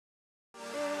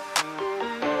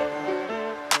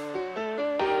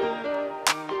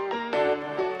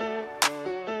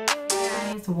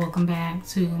guys, welcome back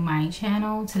to my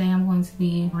channel. Today I'm going to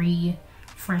be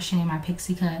refreshing my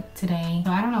pixie cut today.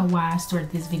 So I don't know why I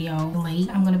started this video late.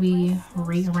 I'm going to be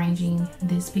rearranging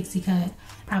this pixie cut,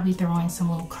 probably throwing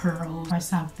some little curls or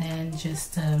something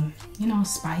just to, you know,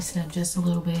 spice it up just a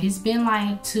little bit. It's been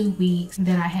like 2 weeks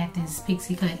that I had this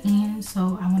pixie cut in,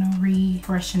 so I want to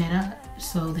refreshen it up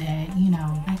so that, you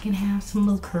know, I can have some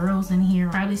little curls in here,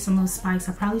 probably some little spikes.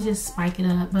 I'll probably just spike it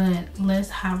up, but let's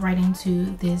hop right into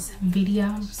this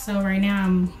video. So right now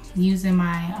I'm using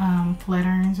my flat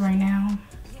irons right now,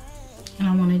 and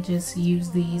I want to just use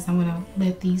these. I'm going to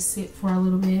let these sit for a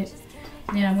little bit,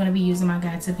 and then I'm going to be using my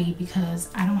Got2b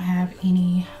because I don't have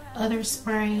any other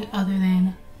spray other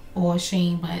than oil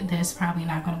sheen, but that's probably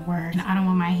not going to work, and I don't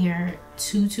want my hair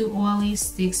too oily.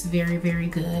 Sticks very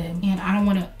good, and I don't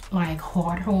want it like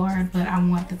hard, but I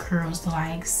want the curls to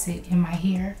like sit in my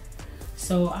hair.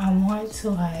 So I want to,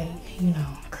 like, you know,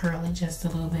 curl it just a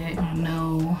little bit. I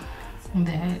know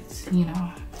that, you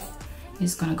know,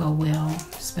 it's gonna go well,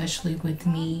 especially with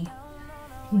me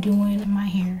doing my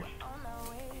hair,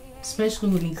 especially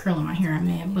with me curling my hair, I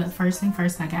meant. But first thing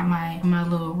first, I got my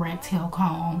little rat tail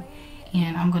comb,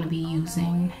 and I'm gonna be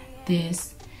using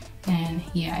this. And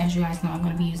yeah, as you guys know, I'm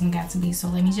gonna be using Got2b. So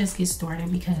let me just get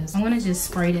started because I'm gonna just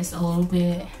spray this a little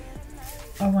bit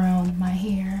around my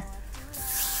hair,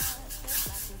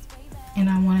 and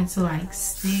I want it to like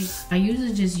stick. I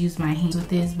usually just use my hands with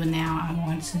this, but now I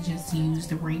want to just use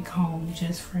the ray comb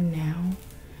just for now.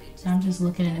 So I'm just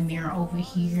looking in the mirror over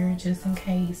here just in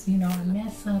case, you know, I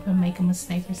mess up and make a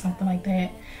mistake or something like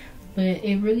that. But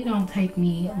it really don't take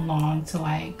me long to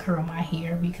like curl my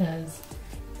hair because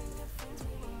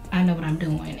I know what I'm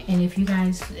doing. And if you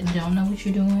guys don't know what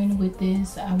you're doing with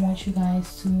this, I want you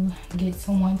guys to get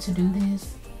someone to do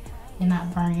this and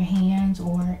not burn your hands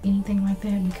or anything like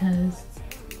that, because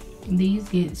these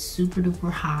get super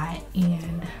duper hot,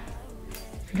 and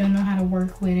if you don't know how to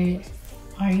work with it,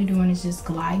 all you're doing is just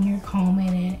gliding your comb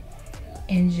in it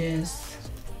and just,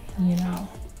 you know,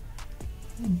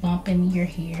 bumping your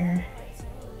hair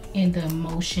in the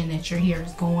motion that your hair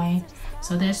is going.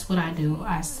 So that's what I do.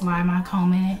 I slide my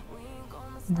comb in it,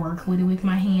 work with it with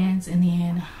my hands, and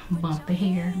then bump the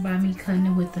hair. By me cutting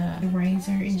it with the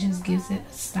razor, it just gives it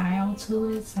style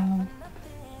to it, so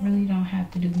really don't have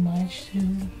to do much to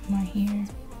my hair.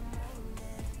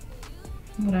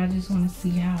 But I just want to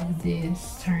see how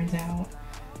this turns out,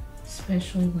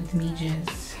 especially with me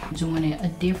just doing it a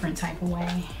different type of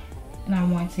way. And I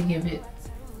want to give it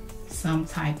some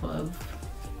type of,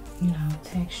 you know,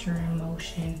 texture and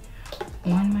motion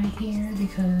on my hair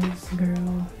because,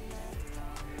 girl,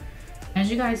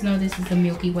 as you guys know, this is the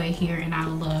Milky Way hair, and I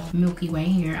love Milky Way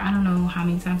hair. I don't know how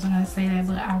many times I'm gonna say that,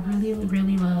 but I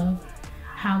really love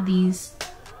how these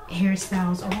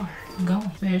hairstyles are going,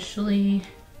 especially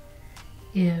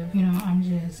if, you know, I'm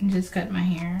just cutting my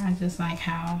hair. I just like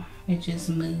how it just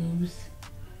moves.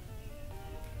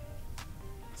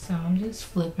 So I'm just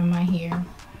flipping my hair.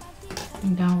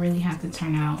 You don't really have to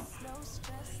turn out,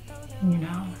 you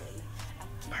know,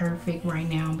 perfect right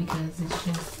now because it's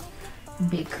just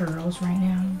big curls right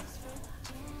now.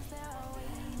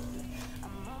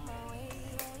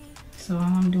 So all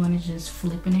I'm doing is just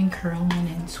flipping and curling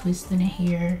and twisting the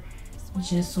hair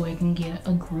just so it can get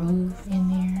a groove in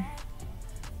there.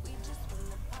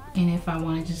 And if I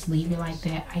want to just leave it like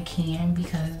that, I can,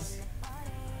 because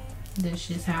that's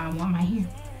just how I want my hair.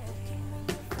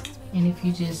 And if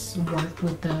you just work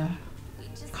with the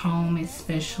comb,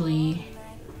 especially,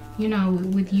 you know,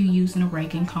 with you using a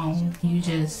raking comb, you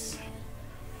just,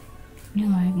 you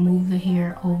like move the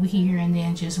hair over here and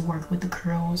then just work with the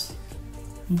curls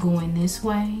going this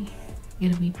way.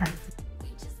 It'll be perfect.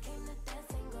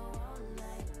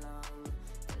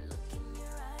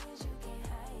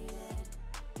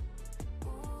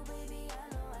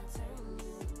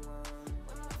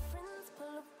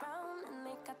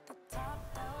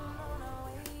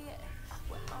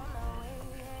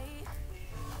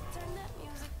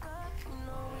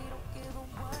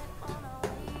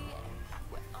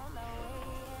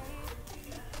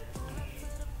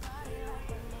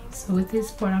 So with this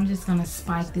part, I'm just gonna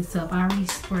spike this up. I already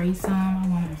sprayed some. I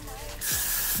wanna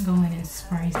go in and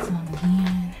spray some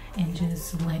again and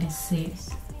just let it sit.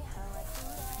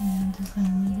 And I'm just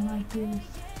gonna leave it like this.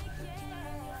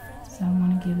 So I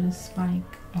wanna give it a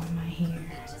spike on my hair.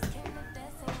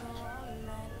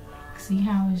 See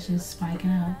how it's just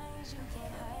spiking up?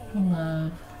 I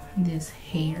love this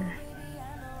hair.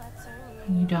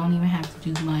 You don't even have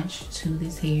to do much to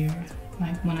this hair.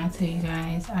 Like when I tell you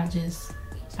guys,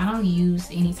 I don't use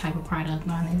any type of product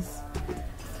on this,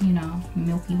 you know,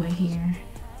 Milky Way hair.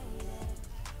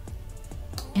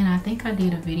 And I think I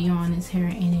did a video on this hair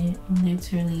and it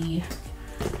literally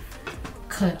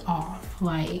cut off.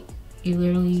 Like, it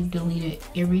literally deleted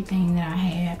everything that I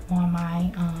had on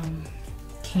my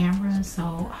camera.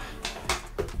 So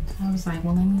I was like,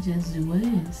 well, let me just do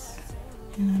this.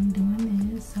 And I'm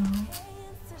doing this. So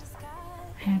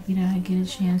happy that I get a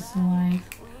chance to like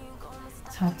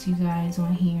talk to you guys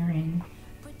on here and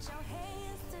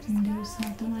do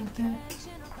something like that.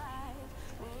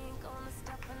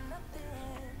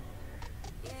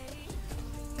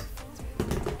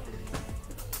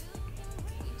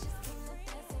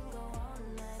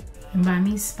 And by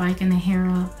me spiking the hair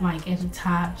up like at the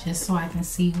top just so I can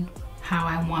see how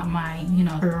I want my, you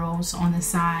know, curls on the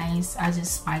sides, I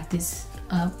just spike this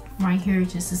up right here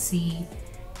just to see,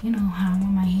 you know, how I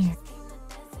want my hair.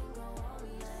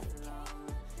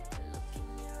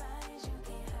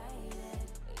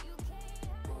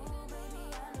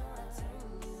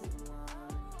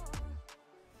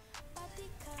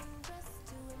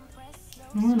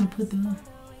 I'm gonna put the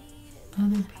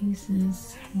other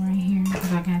pieces right here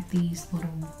because I got these little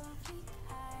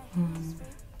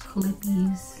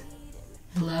clippies.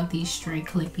 I love these straight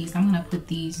clippies. I'm gonna put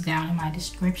these down in my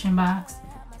description box.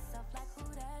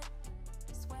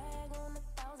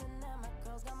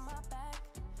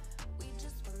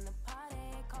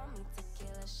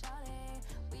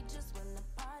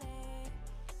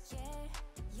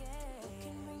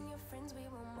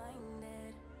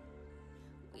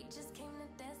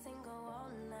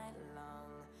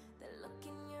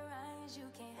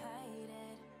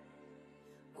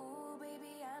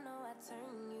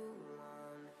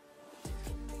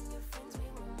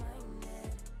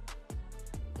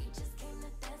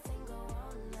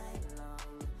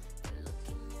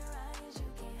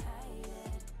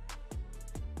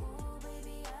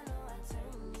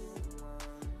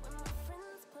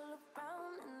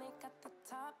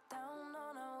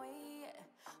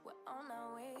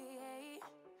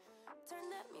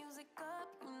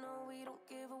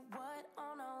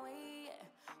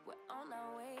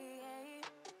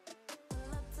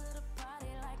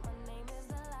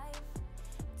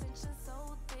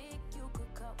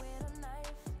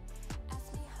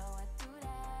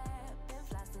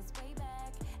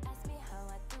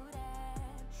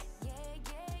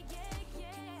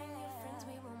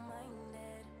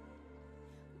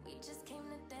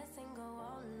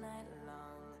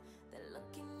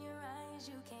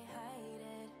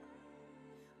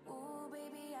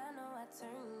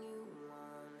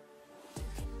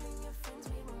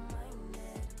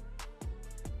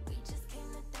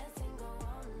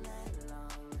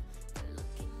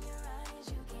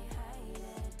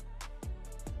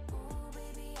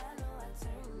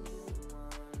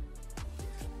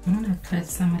 I'm gonna cut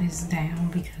some of this down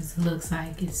because it looks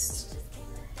like it's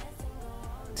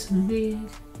too big.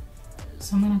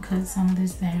 So I'm gonna cut some of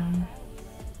this down.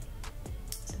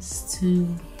 It's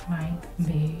too like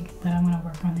big, but I'm gonna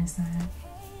work on this side.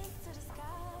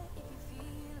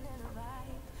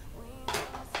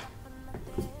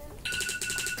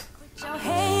 Put your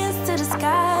hands to the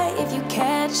sky if you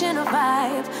catching a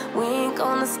vibe. We ain't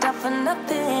gonna stop for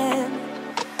nothing.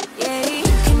 Yeah, you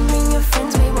can bring your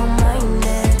friends, we won't mind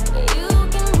it.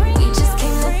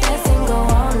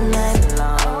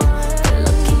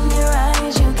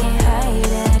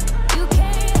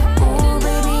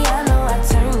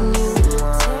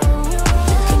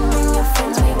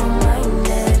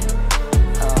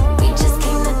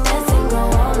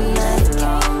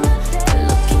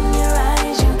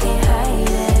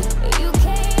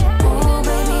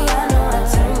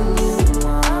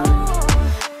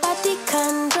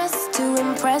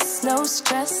 No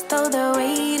stress, though they're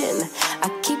waiting. I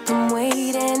keep them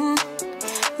waiting.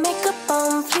 Makeup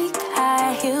on fleek,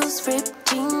 high heels, ripped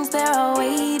jeans, they're all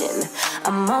waiting.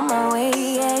 I'm on my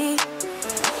way.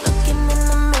 Looking in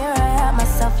the mirror at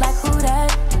myself like who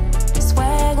that?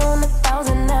 Swag on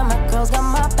 1,000 and my girls got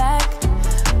my back.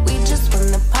 We just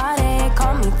won the party,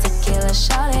 call me tequila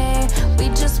shawty. We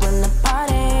just won the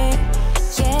party,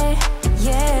 yeah,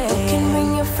 yeah. You can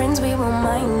bring your friends, we won't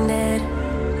mind it.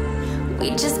 We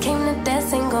just came to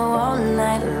dance and go all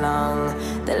night long.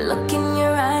 The look in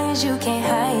your eyes, you can't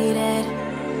hide it.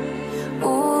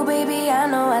 Ooh, baby, I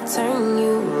know I turn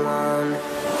you on.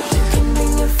 You can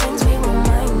bring your friends, we won't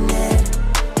mind it.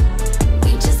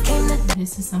 We just came to...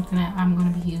 This is something that I'm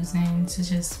going to be using to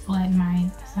just flatten my...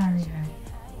 Sorry, guys.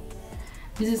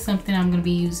 This is something I'm going to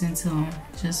be using to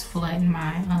just flatten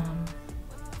my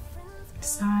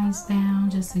sides down,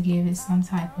 just to give it some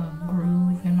type of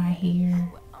groove in my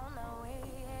hair.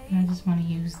 And I just want to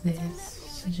use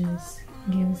this to just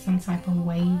give it some type of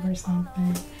wave or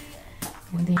something.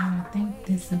 And then I think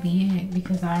this will be it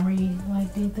because I already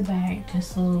like did the back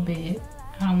just a little bit.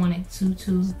 I don't want it too,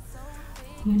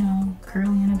 you know, curly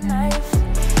in the back.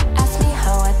 Ask me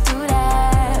how I do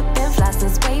that. Been fly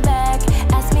since way back.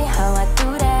 Ask me how I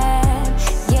do that.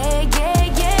 Yeah, yeah,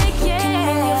 yeah, yeah. Can you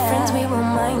bring your friends? We were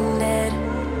minded.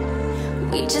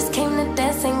 We just came to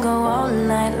dance and go all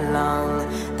night long.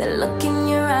 The look in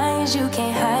your eyes, you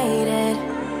can't hide it.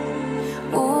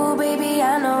 Ooh, baby,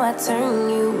 I know I turn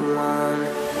you on.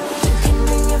 You can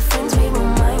bring your friends, we were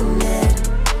minded.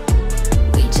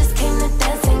 We just came to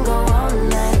dance and go all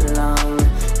night long.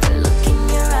 The look in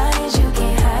your eyes, you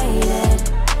can't hide it.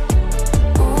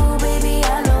 Ooh, baby,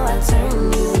 I know I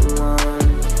turn you on.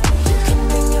 You can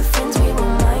bring your friends, we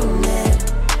were minded.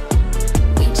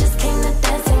 We just came to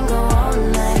dance and go all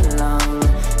night long.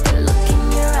 The look in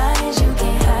your eyes, you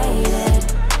can't hide it.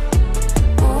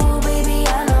 Ooh, baby, I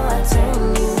know I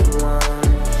turn you on.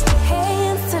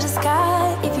 Hands to the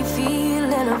sky if you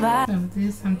feelin' a vibe. So with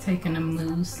this, I'm taking a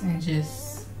mousse and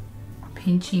just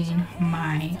pinching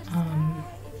my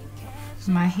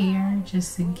my hair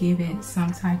just to give it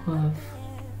some type of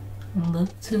look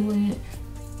to it.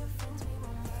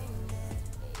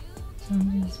 So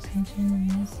I'm just pinching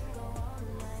this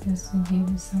just to give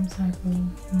it some type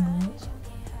of look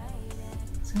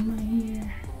to my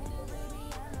hair.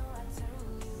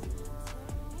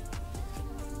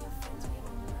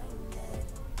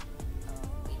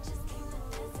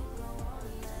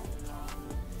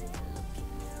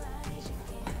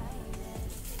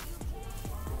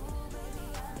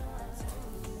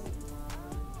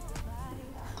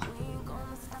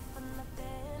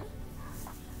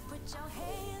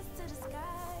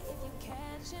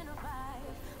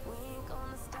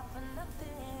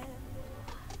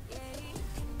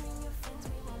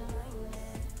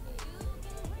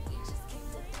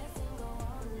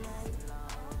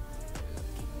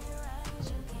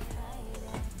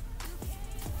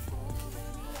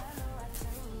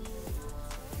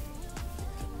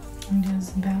 I'm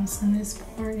just bouncing this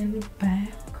part in the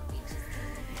back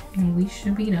and we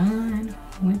should be done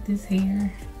with this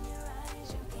hair.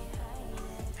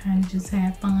 I just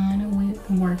had fun with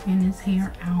working this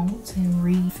hair out and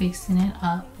re-fixing it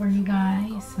up for you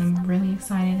guys. I'm really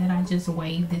excited that I just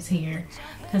waved this hair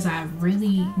because I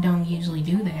really don't usually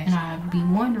do that. And I'd be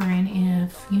wondering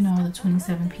if, you know, the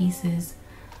 27 pieces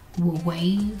will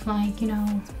wave like, you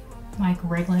know, like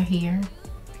regular hair.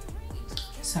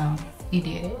 So it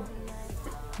did it.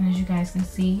 And as you guys can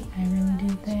see, I really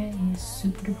did that and it's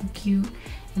super duper cute.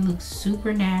 It looks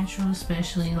super natural,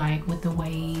 especially like with the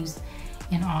waves.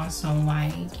 And also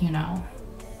like, you know,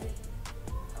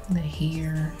 the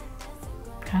hair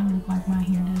kind of look like my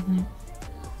hair, doesn't it?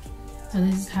 So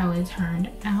this is how it turned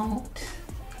out.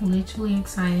 Literally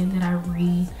excited that I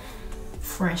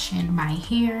refreshened my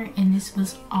hair, and this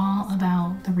was all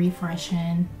about the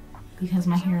refreshing because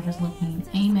my hair was looking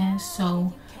a mess.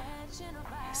 So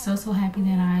happy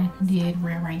that I did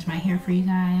rearrange my hair for you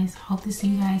guys. Hope to see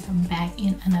you guys back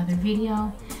in another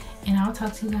video, and I'll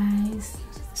talk to you guys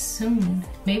soon.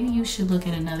 Maybe you should look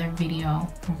at another video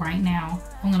right now.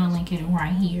 I'm gonna link it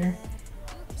right here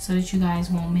so that you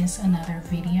guys won't miss another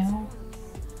video.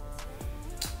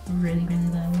 Really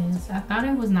love this. I thought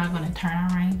it was not gonna turn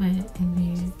out right, but it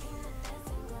did.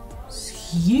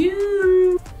 It's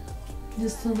cute.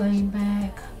 Just a laid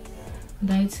back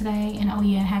day today. And oh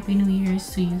yeah, happy New Year's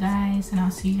to you guys, and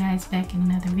I'll see you guys back in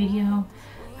another video.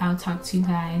 I'll talk to you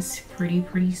guys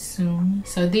pretty soon.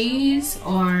 So these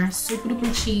are super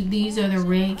duper cheap. These are the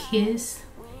Red Kiss,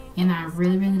 and I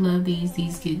really love these.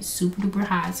 These get super duper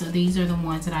hot, so these are the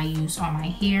ones that I use on my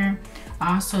hair.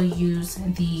 I also use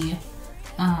the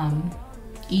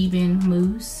Even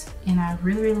mousse, and I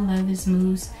really love this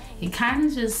mousse. It kind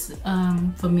of just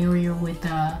familiar with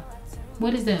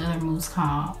what is the other mousse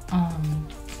called?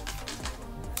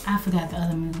 I forgot the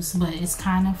other mousse, but it's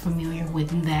kind of familiar with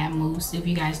that mousse, if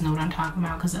you guys know what I'm talking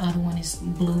about, because the other one is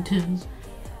blue too.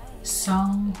 So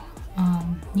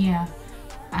yeah,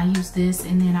 I use this,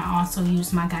 and then I also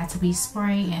use my Got To Be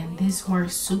spray, and this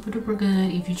works super duper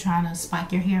good if you're trying to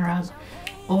spike your hair up,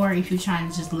 or if you're trying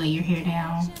to just lay your hair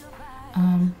down.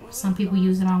 Some people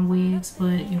use it on wigs,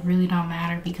 but it really don't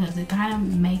matter because it kind of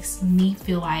makes me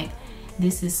feel like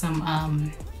this is some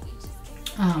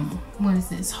what is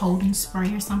this, holding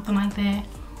spray or something like that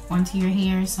onto your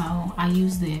hair. So I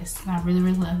use this. I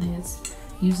really love this.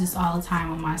 Use this all the time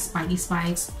with my spiky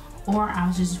spikes, or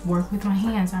I'll just work with my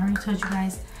hands. I already told you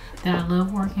guys that I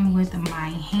love working with my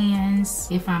hands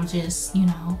if I'm just, you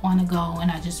know, on the go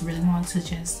and I just really want to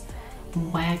just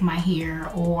wag my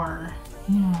hair, or,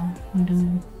 you know,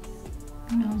 do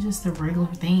you know, just a regular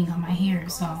thing on my hair.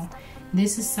 So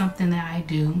this is something that I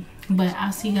do. But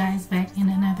I'll see you guys back in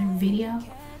another video.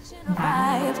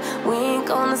 Bye. We ain't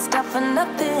gonna stop for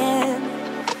nothing.